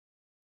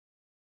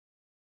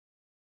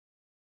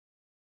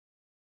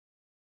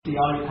see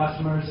all your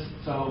customers.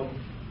 So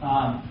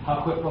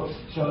how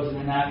QuickBooks shows an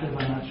inactive,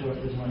 I'm not sure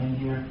if there's one in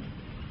here.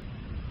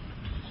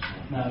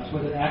 No, it's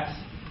with an X.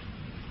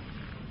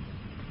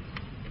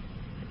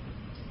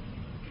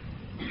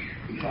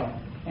 So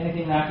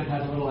anything active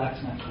has a little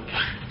X next to it.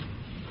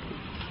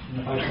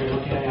 And if I say,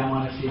 okay, I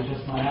want to see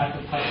just my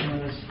active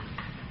customers,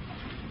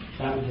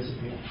 that would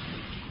disappear.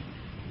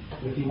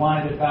 But if you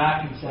wanted it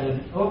back and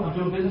said, oh, I'm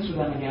doing business with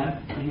them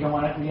again, and you don't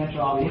want to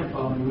re-enter all the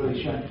info, and you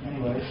really shouldn't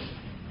anyways,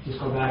 just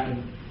go back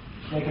and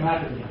make them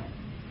active again.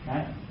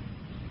 Okay?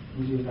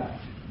 Easy as that.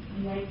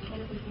 And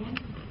right-click again?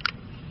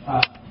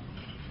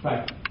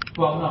 Right.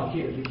 Well, no,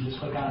 here. You can just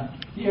click on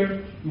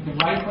here. You can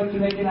right-click to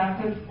make it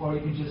active, or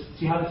you can just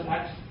see how this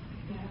X?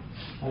 Yeah.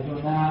 By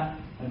doing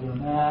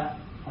that,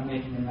 I'm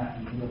making him that.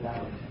 You can do it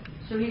that way.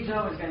 So he's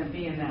always going to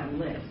be in that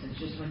list. It's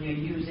just when you're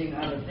using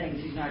other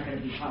things, he's not going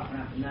to be popping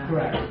up in that.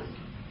 Correct.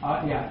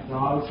 Yeah, they're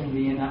always going to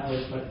be in that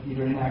list, but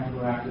either inactive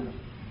or active,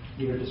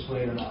 either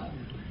displayed or not.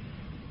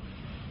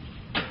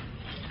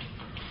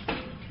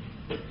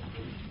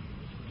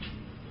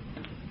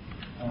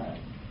 All right.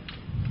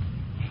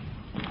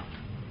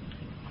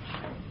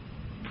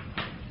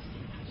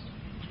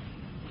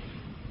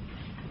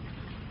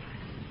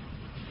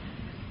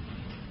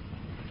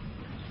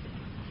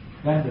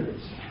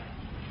 Vendors.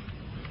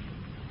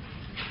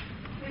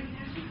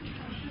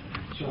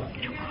 Sure.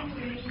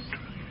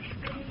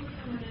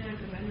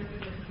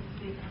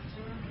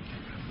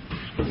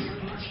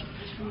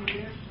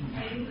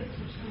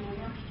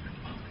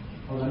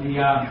 Well, let me,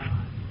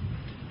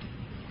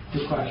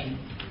 good question.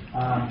 Do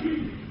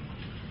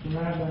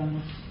I have on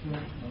this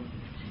here?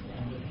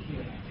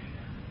 Here.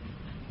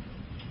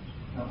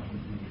 No.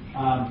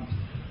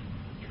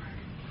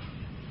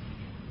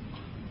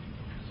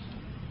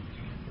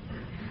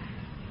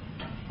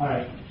 All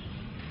right.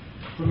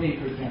 For me,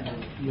 for example,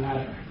 you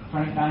have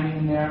Frank Dining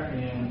in there,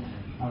 and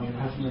a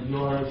customer of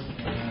yours,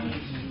 and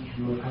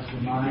you were a customer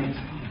of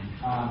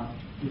mine.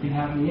 You can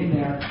have me in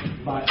there,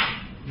 but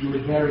you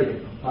would vary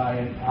it by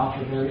an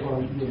alpha variable,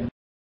 or you can